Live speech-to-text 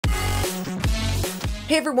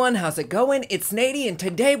Hey everyone, how's it going? It's Nady, and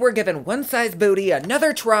today we're giving One Size Booty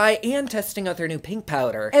another try and testing out their new pink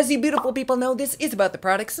powder. As you beautiful people know, this is about the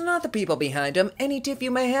products, not the people behind them. Any tip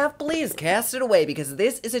you may have, please cast it away because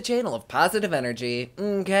this is a channel of positive energy.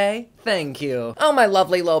 Okay? Thank you. Oh, my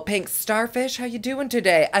lovely little pink starfish, how you doing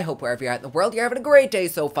today? I hope wherever you're at in the world, you're having a great day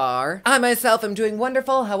so far. I myself am doing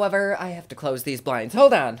wonderful, however, I have to close these blinds.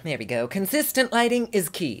 Hold on. There we go. Consistent lighting is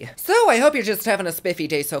key. So, I hope you're just having a spiffy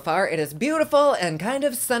day so far. It is beautiful and kind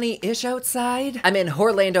of sunny-ish outside. I'm in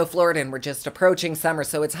Orlando, Florida, and we're just approaching summer,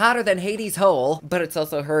 so it's hotter than Hades' hole, but it's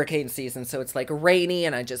also hurricane season, so it's like rainy,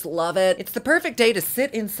 and I just love it. It's the perfect day to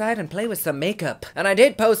sit inside and play with some makeup. And I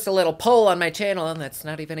did post a little poll on my channel, and that's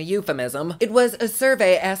not even a euphemism. It was a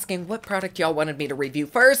survey asking what product y'all wanted me to review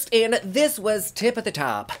first, and this was tip at the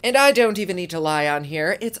top. And I don't even need to lie on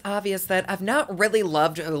here. It's obvious that I've not really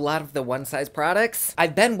loved a lot of the One Size products.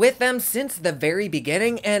 I've been with them since the very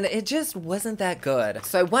beginning, and it just wasn't that good.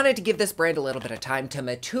 So I wanted to give this brand a little bit of time to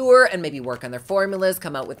mature and maybe work on their formulas,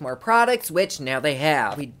 come out with more products, which now they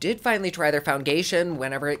have. We did finally try their foundation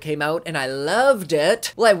whenever it came out, and I loved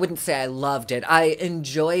it. Well, I wouldn't say I loved it. I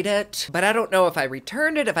enjoyed it, but I don't know if I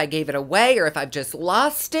returned it, if I gave it away, or if I've just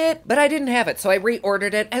lost it, but I didn't have it, so I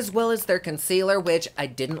reordered it, as well as their concealer, which I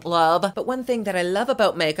didn't love. But one thing that I love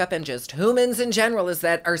about makeup and just humans in general is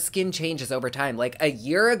that our skin changes over time. Like a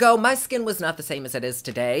year ago, my skin was not the same as it is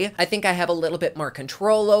today. I think I have a little bit more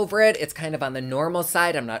control over it. It's kind of on the normal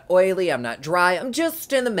side. I'm not oily, I'm not dry, I'm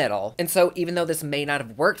just in the middle. And so even though this may not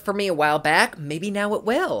have worked for me a while back, maybe now it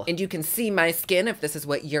will. And you can see my skin. If this is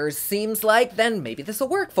what yours seems like, then maybe this will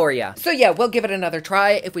work for you. So yeah, we'll give it another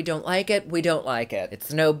try. If we don't like it, we don't like it.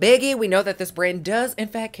 It's no biggie. We know that this brand does in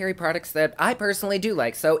fact carry products that I personally do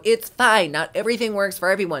like, so it's fine. Not everything works for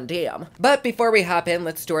everyone, damn. But before we hop in,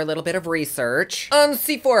 let's do a little bit of research. On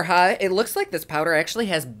Sephora, it looks like this powder actually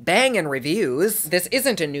has bangin' reviews. This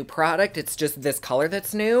isn't a new product, it's just this color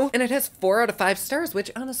that's new, and it has 4 out of 5 stars,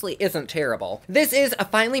 which honestly isn't terrible. This is a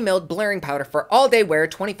finely milled blurring powder for all day wear,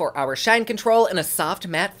 24-hour shine control, and a soft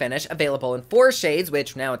matte finish, available in 4 shades,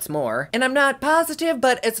 which now it's more. And I'm not positive,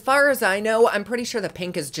 but as far as I know, I'm pretty sure the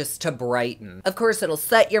pink is just to brighten. Of course, it'll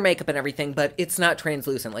set your makeup and everything, but it's not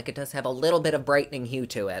translucent. Like, it does have a little bit of brightening hue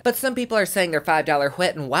to it. But some people are saying their $5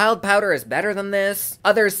 Wet n Wild powder is better than this.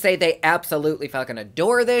 Others say they absolutely fucking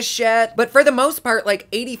adore this shit. But for the most part, like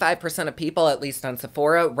 85% of people, at least on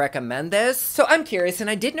Sephora, recommend this. So I'm curious, and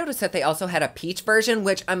I did notice that they also had a peach version,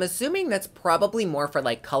 which I'm assuming that's probably more for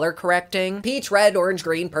like color correcting. Peach, red, orange,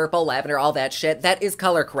 green, purple, lavender, all that shit, that is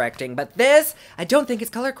color correcting. But this, I don't think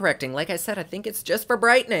it's color correcting. Like I said, I think it's just for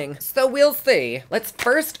brightening. So we'll see. Let's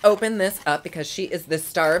first open this up because she is the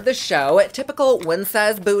star of the show. Typical One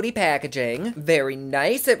Size Booty packaging. Very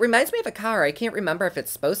nice. It reminds me of a car. I can't remember if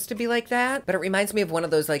it's supposed to be like that, but it reminds me of one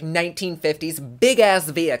of those like 1950s big ass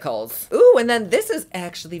vehicles. Ooh, and then this is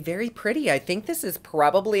actually very pretty. I think this is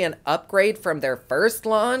probably an upgrade from their first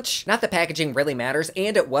launch. Not that packaging really matters,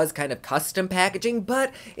 and it was kind of custom packaging,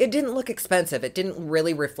 but it didn't look expensive. It didn't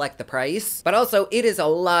really reflect the price, but also it is a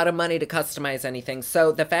lot of money to customize anything.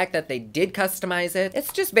 So the fact that they did customize it,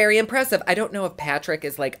 it's just very impressive. I don't know if Patrick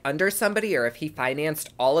is like under somebody or if he financed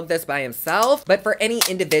all of this by himself, but for any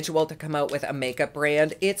individual to come out with a makeup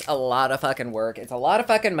brand, it's a lot of fucking work. It's a lot of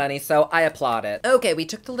fucking money, so I applaud it. Okay, we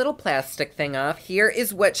took the little plastic thing off. Here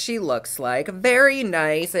is what she looks like. Very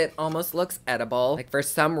nice. It almost looks edible. Like, for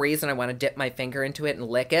some reason, I want to dip my finger into it and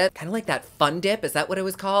lick it. Kind of like that Fun Dip, is that what it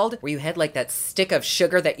was called? Where you had like that stick of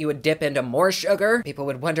sugar that you would dip into more sugar. People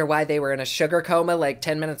would wonder why they were in a sugar coma like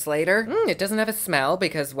 10 minutes later. It doesn't have a smell,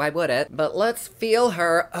 because why would it? But let's feel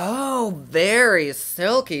her. Oh, very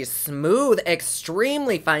silky smooth,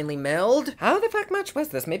 extremely finely milled. How the fuck much was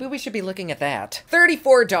this? Maybe we should be looking at that.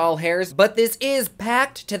 34 doll hairs, but this is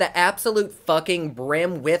packed to the absolute fucking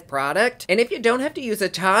brim with product. And if you don't have to use a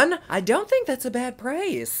ton, I don't think that's a bad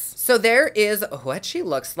price. So there is what she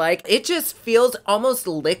looks like. It just feels almost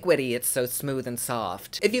liquidy. It's so smooth and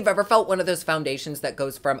soft. If you've ever felt one of those foundations that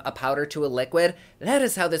goes from a powder to a liquid, that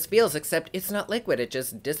is how this feels, except it's not liquid, it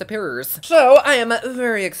just disappears. So I am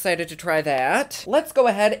very excited to try that. Let's go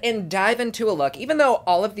ahead and dive into a look. Even though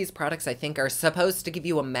all of these products I think are supposed to give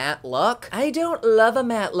you a matte look, I don't love a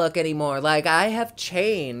matte look anymore. Like, I have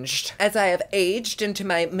changed. As I have aged into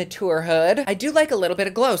my maturehood, I do like a little bit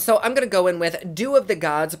of glow. So I'm gonna go in with Dew of the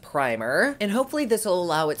Gods primer, and hopefully this will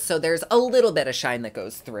allow it so there's a little bit of shine that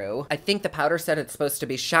goes through. I think the powder said it's supposed to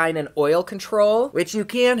be shine and oil control, which you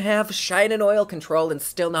can have shine and oil control and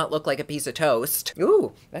still not look like a piece of toast.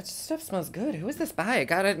 Ooh, that stuff smells good. Who is this by? I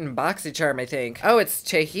got it in BoxyCharm, I think. Oh, it's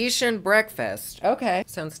Tahitian breakfast. Okay,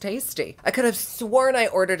 sounds tasty. I could have sworn I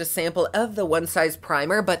ordered a sample of the One Size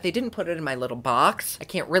primer, but they didn't put it in my little box. I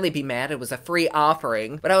can't really be mad, it was a free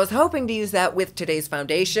offering, but I was hoping to use that with today's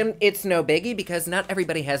foundation. It's no biggie because not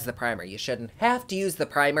everybody has the primer. You shouldn't have to use the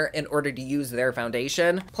primer in order to use their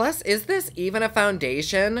foundation. Plus, is this even a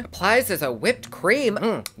foundation? Applies as a whipped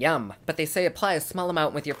cream. Yum. But they say apply a small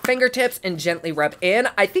amount with your fingertips and gently rub in.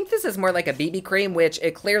 I think this is more like a BB cream, which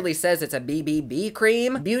it clearly says it's a BBB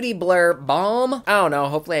cream. Beauty Blur Balm. I don't know,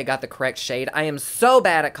 hopefully I got the correct shade. I am so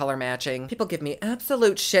bad at color matching. People give me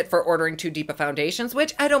absolute shit for ordering too deep of foundations,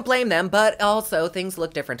 which I don't blame them, but also things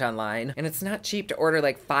look different online. And it's not cheap to order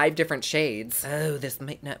like 5 different shades. Oh, this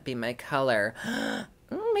might not be my color.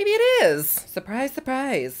 Maybe it is. Surprise,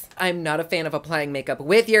 surprise. I'm not a fan of applying makeup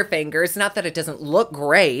with your fingers. Not that it doesn't look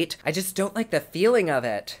great. I just don't like the feeling of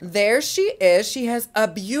it. There she is. She has a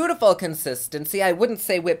beautiful consistency. I wouldn't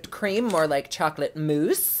say whipped cream, more like chocolate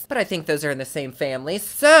mousse, but I think those are in the same family.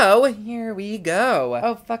 So here we go.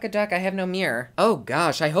 Oh, fuck a duck. I have no mirror. Oh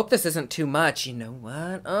gosh, I hope this isn't too much. You know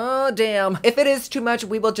what? Oh, damn. If it is too much,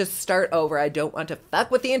 we will just start over. I don't want to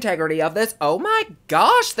fuck with the integrity of this. Oh my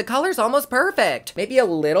gosh, the color's almost perfect. Maybe a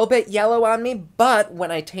little bit yellow on me, but when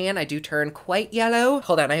I tan, I do turn quite yellow.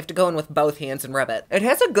 Hold on, I have to go in with both hands and rub it. It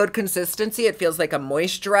has a good consistency. It feels like a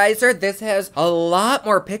moisturizer. This has a lot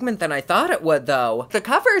more pigment than I thought it would, though. The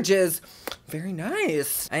coverage is very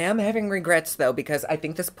nice. I am having regrets, though, because I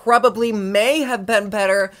think this probably may have been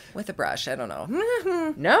better with a brush. I don't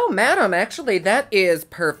know. No, madam, actually, that is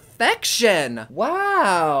perfection.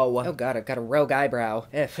 Wow. Oh God, I've got a rogue eyebrow.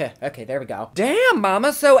 Okay, there we go. Damn,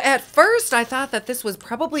 mama. So at first I thought that this was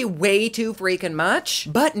probably way too freaking much,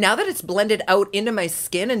 but now that it's blended out into my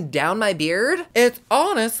skin and down my beard, it's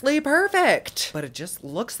honestly perfect. But it just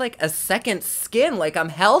looks like a second skin, like I'm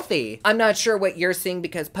healthy. I'm not sure what you're seeing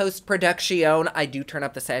because post-production, I do turn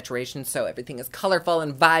up the saturation so everything is colorful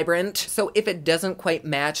and vibrant. So if it doesn't quite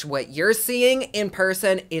match what you're seeing in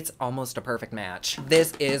person, it's almost a perfect match.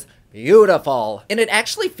 This is beautiful. And it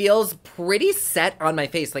actually feels pretty set on my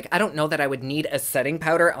face. Like, I don't know that I would need a setting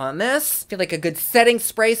powder on this. I feel like a good setting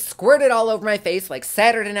spray, squirt it all over my face like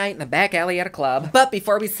Saturday night in the back alley at a club. But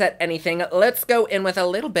before we set anything, let's go in with a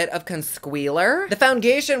little bit of concealer. The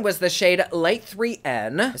foundation was the shade Light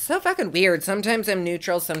 3N. It's so fucking weird. Sometimes I'm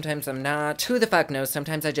neutral, sometimes I'm not. Who the fuck knows?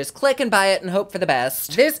 Sometimes I just click and buy it and hope for the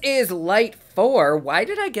best. This is Light 4. Why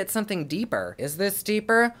did I get something deeper? Is this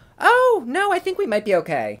deeper? Oh, no, I think we might be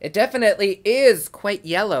okay. It definitely is quite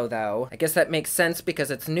yellow, though. I guess that makes sense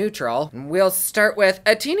because it's neutral. We'll start with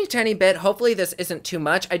a teeny tiny bit. Hopefully this isn't too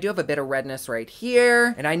much. I do have a bit of redness right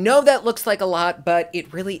here. And I know that looks like a lot, but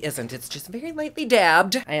it really isn't. It's just very lightly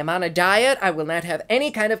dabbed. I am on a diet. I will not have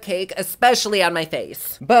any kind of cake, especially on my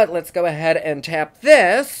face. But let's go ahead and tap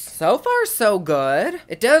this. So far, so good.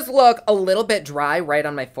 It does look a little bit dry right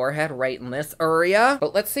on my forehead, right in this area.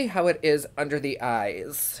 But let's see how it is under the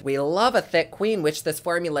eyes. We love a thick queen, which this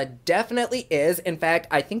formula definitely is. In fact,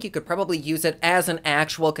 I think you could probably use it as an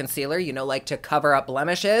actual concealer, you know, like to cover up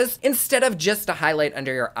blemishes, instead of just a highlight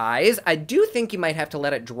under your eyes. I do think you might have to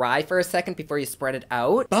let it dry for a second before you spread it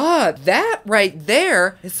out. But that right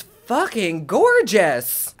there is fucking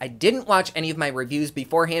gorgeous. I didn't watch any of my reviews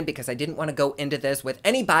beforehand because I didn't want to go into this with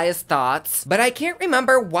any biased thoughts, but I can't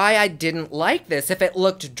remember why I didn't like this. If it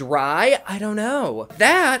looked dry, I don't know.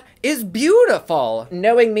 That is beautiful.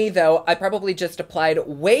 Knowing me though, I probably just applied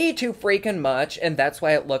way too freaking much and that's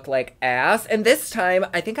why it looked like ass. And this time,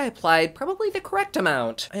 I think I applied probably the correct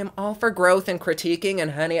amount. I am all for growth and critiquing,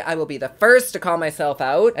 and honey, I will be the first to call myself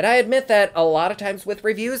out. And I admit that a lot of times with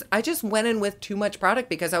reviews, I just went in with too much product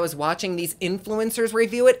because I was watching these influencers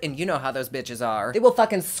review it, and you know how those bitches are. They will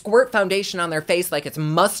fucking squirt foundation on their face like it's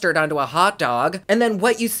mustard onto a hot dog, and then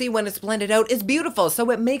what you see when it's blended out is beautiful,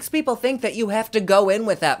 so it makes people think that you have to go in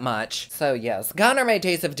with that much. So yes, gone are my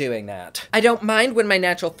days of doing that. I don't mind when my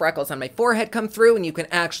natural freckles on my forehead come through and you can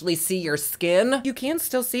actually see your skin. You can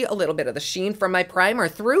still see a little bit of the sheen from my primer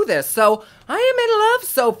through this, so I am in love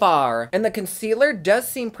so far. And the concealer does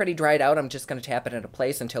seem pretty dried out. I'm just gonna tap it into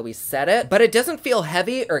place until we set it, but it doesn't feel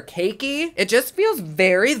heavy or cakey. It just feels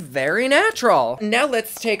very, very natural. Now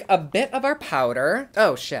let's take a bit of our powder.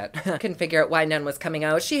 Oh shit, couldn't figure out why none was coming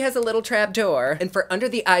out. She has a little trap door. And for under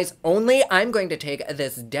the eyes only, I'm going to take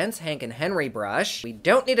this dense Hank and Henry brush. We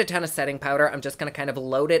don't need a ton of setting powder. I'm just gonna kind of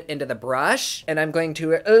load it into the brush, and I'm going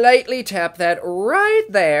to lightly tap that right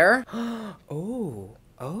there. Oh.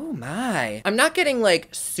 Oh my. I'm not getting like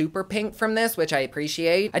super pink from this, which I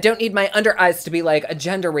appreciate. I don't need my under eyes to be like a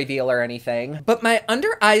gender reveal or anything, but my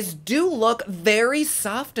under eyes do look very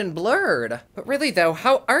soft and blurred. But really though,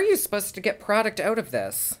 how are you supposed to get product out of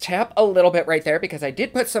this? Tap a little bit right there because I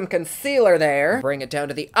did put some concealer there. Bring it down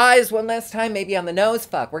to the eyes one last time, maybe on the nose.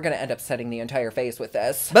 Fuck, we're gonna end up setting the entire face with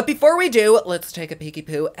this. But before we do, let's take a peeky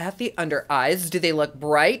poo at the under eyes. Do they look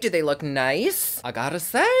bright? Do they look nice? I gotta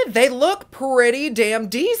say, they look pretty damn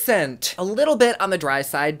decent. A little bit on the dry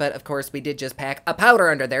side, but of course we did just pack a powder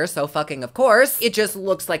under there, so fucking of course. It just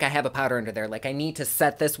looks like I have a powder under there. Like I need to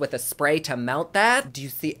set this with a spray to mount that. Do you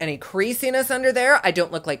see any creasiness under there? I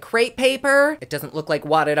don't look like crepe paper. It doesn't look like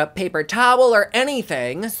wadded up paper towel or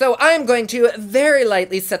anything. So I'm going to very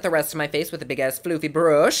lightly set the rest of my face with a big ass floofy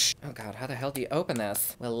brush. Oh God, how the hell do you open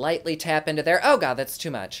this? We'll lightly tap into there. Oh God, that's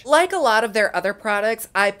too much. Like a lot of their other products,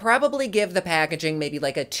 I probably give the packaging maybe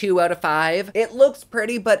like a 2 out of 5. It looks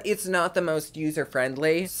pretty, but it's not the most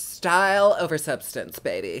user-friendly. Style over substance,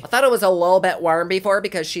 baby. I thought it was a little bit warm before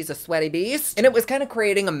because she's a sweaty beast, and it was kind of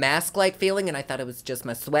creating a mask-like feeling, and I thought it was just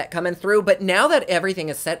my sweat coming through, but now that everything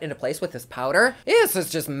is set into place with this powder, this is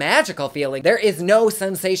just magical feeling. There is no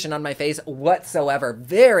sensation on my face whatsoever.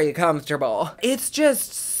 Very comfortable. It's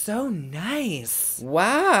just so nice.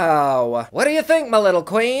 Wow. What do you think, my little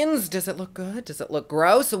queens? Does it look good? Does it look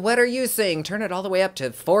gross? What are you seeing? Turn it all the way up to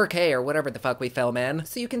 4K or whatever the fuck we film in,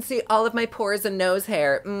 so you can see all of my pores and nose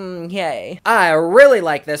hair. Yay. I really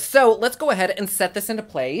like this. So let's go ahead and set this into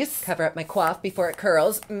place. Cover up my coif before it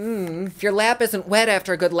curls. If your lap isn't wet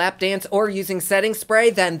after a good lap dance or using setting spray,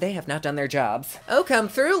 then they have not done their jobs. Oh, come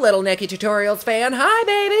through, little Nikki Tutorials fan. Hi,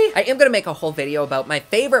 baby. I am gonna make a whole video about my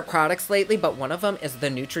favorite products lately, but one of them is the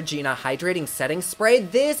Neutrogena Hydrating Setting Spray.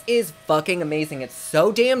 This is fucking amazing. It's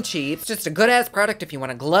so damn cheap. It's just a good ass product if you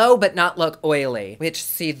want to glow but not look oily. Which,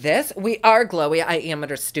 see this? We are glowy. I am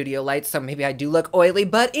under studio lights, so maybe I do look oily,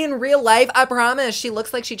 but in real life, I promise, she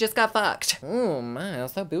looks like she just got fucked. Oh my,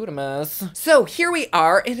 so bootimus. So here we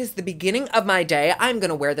are. It is the beginning of my day. I'm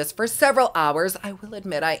gonna wear this for several hours. I will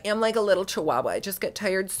admit I am like a little chihuahua. I just get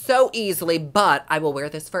tired so easily, but I will wear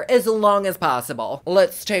this for as long as possible.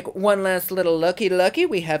 Let's take one last little looky.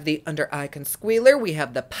 We have the under eye concealer, we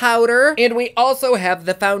have the powder, and we also have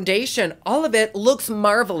the foundation. All of it looks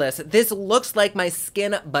marvelous. This looks like my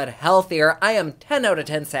skin, but healthier. I am 10 out of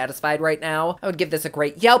 10 satisfied right now. I would give this a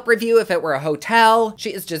great Yelp review if it were a hotel.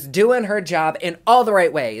 She is just doing her job in all the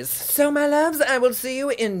right ways. So my loves, I will see you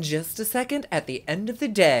in just a second at the end of the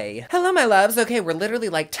day. Hello, my loves. Okay, we're literally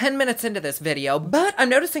like 10 minutes into this video, but I'm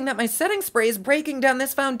noticing that my setting spray is breaking down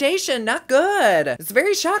this foundation. Not good. It's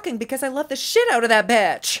very shocking because I love the shit out of that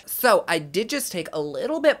bitch. So I did just take a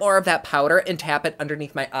little bit more of that powder and tap it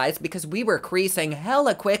underneath my eyes because we were creasing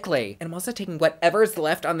hella quickly. And I'm also taking whatever's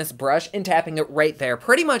left on this brush and tapping it right there.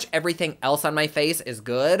 Pretty much everything else on my face is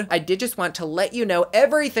good. I did just want to let you know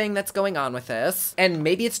everything that's going on with this. And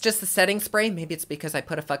maybe it's just the setting spray. Maybe it's because I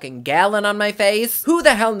put a fucking gallon on my face. Who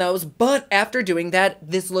the hell knows? But after doing that,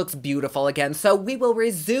 this looks beautiful again. So we will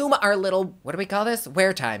resume our little, what do we call this?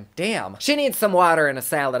 Wear time. Damn. She needs some water and a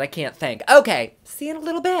salad. I can't think. Okay. See you in a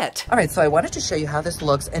little bit. All right, so I wanted to show you how this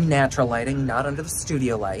looks in natural lighting, not under the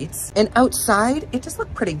studio lights. And outside, it does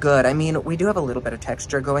look pretty good. I mean, we do have a little bit of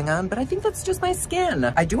texture going on, but I think that's just my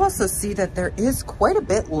skin. I do also see that there is quite a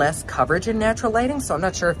bit less coverage in natural lighting, so I'm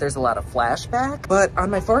not sure if there's a lot of flashback, but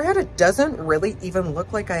on my forehead, it doesn't really even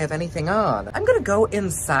look like I have anything on. I'm gonna go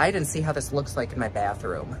inside and see how this looks like in my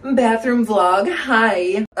bathroom. Bathroom vlog,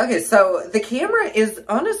 hi. Okay, so the camera is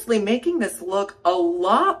honestly making this look a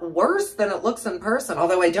lot worse than it looks in person,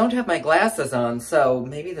 although I don't have my glasses on, so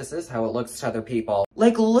maybe this is how it looks to other people.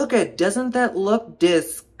 Like, look at, doesn't that look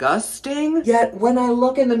disgusting? Yet when I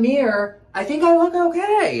look in the mirror, I think I look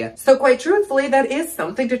okay. So quite truthfully, that is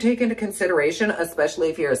something to take into consideration, especially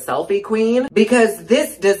if you're a selfie queen, because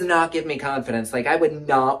this does not give me confidence. Like, I would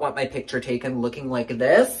not want my picture taken looking like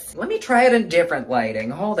this. Let me try it in different lighting.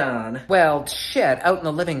 Hold on. Well, shit, out in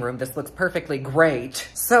the living room, this looks perfectly great.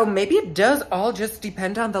 So maybe it does all just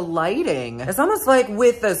depend on the lighting. It's almost like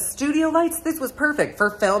with the studio lights, this was perfect.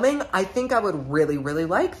 For filming, I think I would really, really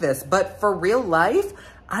like this, but for real life,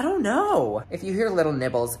 I don't know. If you hear little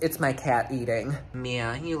nibbles, it's my cat eating.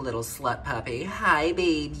 Mia, you little slut puppy. Hi,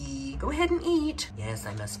 baby. Go ahead and eat. Yes,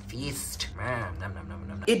 I must feast. Nom, nom, nom, nom,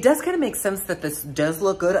 nom. It does kind of make sense that this does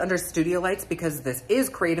look good under studio lights because this is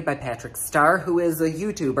created by Patrick Starr, who is a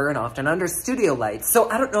YouTuber and often under studio lights. So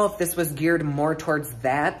I don't know if this was geared more towards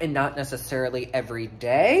that and not necessarily every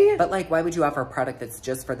day. But like, why would you offer a product that's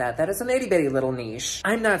just for that? That is an itty bitty little niche.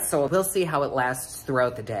 I'm not sold. We'll see how it lasts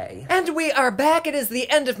throughout the day. And we are back. It is the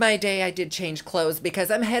end of my day. I did change clothes because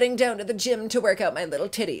I'm heading down to the gym to work out my little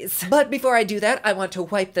titties. But before I do that, I want to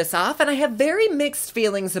wipe this off, and I have very mixed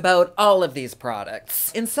feelings about all of these products.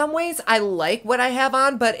 In some ways, I like what I have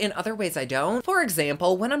on, but in other ways I don't. For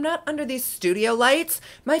example, when I'm not under these studio lights,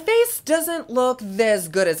 my face doesn't look as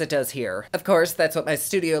good as it does here. Of course, that's what my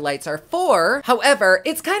studio lights are for. However,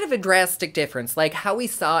 it's kind of a drastic difference, like how we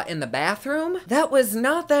saw in the bathroom. That was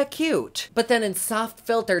not that cute. But then in soft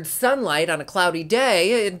filtered sunlight on a cloudy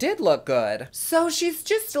day, it did look good. So she's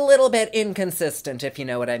just a little bit inconsistent, if you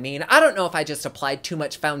know what I mean. I don't know if I just applied too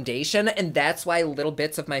much foundation and that's why little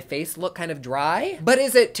bits of my face look kind of dry. But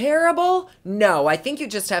is it terrible? No, I think you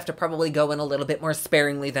just have to probably go in a little bit more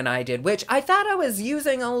sparingly than I did, which I thought I was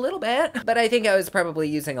using a little bit, but I think I was probably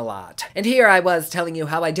using a lot. And here I was telling you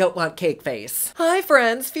how I don't want cake face. Hi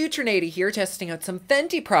friends, Future Nady here, testing out some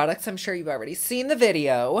Fenty products. I'm sure you've already seen the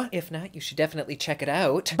video. If not, you should definitely check it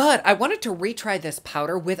out. But I wanted to retry this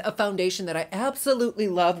powder with a foundation that I absolutely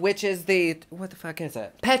love, which is the, what the fuck is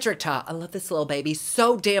it? Patrick Ta. I love this little baby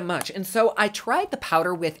so damn much. And so I tried the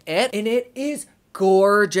powder with it, and it is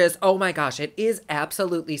gorgeous. Oh my gosh, it is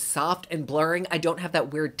absolutely soft and blurring. I don't have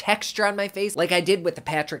that weird texture on my face like I did with the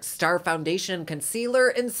Patrick Starr foundation and concealer,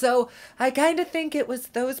 and so I kind of think it was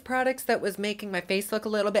those products that was making my face look a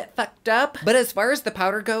little bit fucked up. But as far as the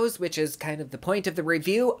powder goes, which is kind of the point of the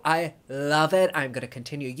review, I love it. I'm gonna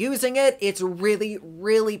continue using it. It's really,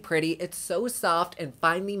 really pretty. It's so soft and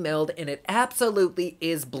finely milled, and it absolutely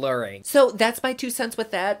is blurring. So that's my 2 cents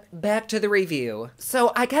with that. Back to the review.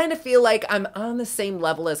 So I kind of feel like I'm on the same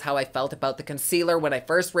level as how I felt about the concealer when I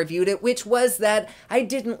first reviewed it, which was that I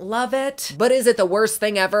didn't love it. But is it the worst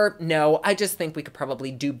thing ever? No, I just think we could probably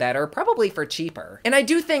do better, probably for cheaper. And I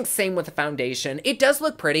do think same with the foundation. It does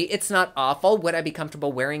look pretty. It's not awful. Would I be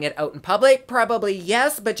comfortable wearing it out in public? Probably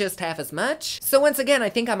yes, but just half as much. So once again, I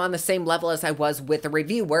think I'm on the same level as I was with the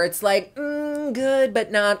review, where it's like, good,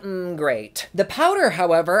 but not great. The powder,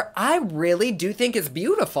 however, I really do think is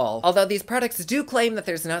beautiful. Although these products do claim that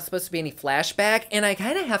there's not supposed to be any flashback, and I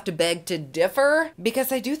kind of have to beg to differ because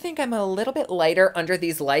I do think I'm a little bit lighter under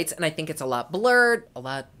these lights, and I think it's a lot blurred, a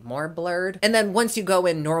lot more blurred. And then once you go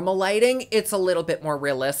in normal lighting, it's a little bit more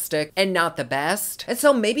realistic and not the best. And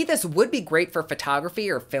so maybe this would be great for photography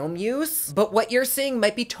or film use, but what you're seeing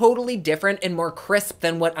might be totally different and more crisp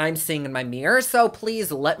than what I'm seeing in my mirror. So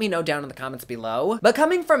please let me know down in the comments below. But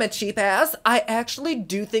coming from a cheap ass, I actually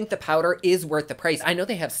do think the powder is worth the price. I know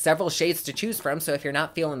they have several shades to choose from, so if you're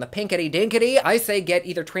not feeling the pinkety dinkety, I say get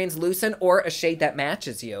either translucent or a shade that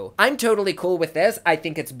matches you. I'm totally cool with this. I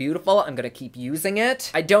think it's beautiful. I'm gonna keep using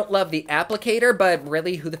it. I don't love the applicator, but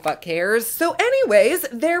really, who the fuck cares? So anyways,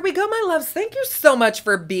 there we go, my loves. Thank you so much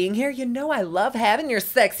for being here. You know I love having your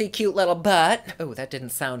sexy, cute little butt. Oh, that didn't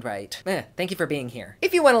sound right. Thank you for being here.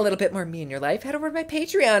 If you want a little bit more me in your life, head over to my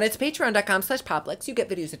Patreon. It's patreon.com/poplux. You get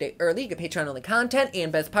videos a day early, you get Patreon-only content,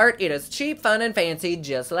 and best part, it is cheap, fun, and fancy,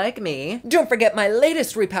 just like me. Don't forget my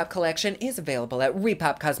latest Repop collection is available at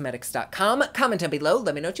repopcosmetics.com. Comment down below,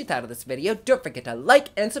 let me know what you thought of this video. Don't forget to like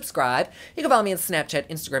and subscribe. You can follow me on Snapchat,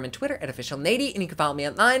 Instagram, and Twitter at officialnady, and you can follow me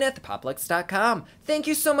online at thepoplux.com. Thank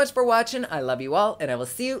you so much for watching. I love you all, and I will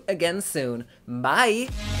see you again soon. Bye!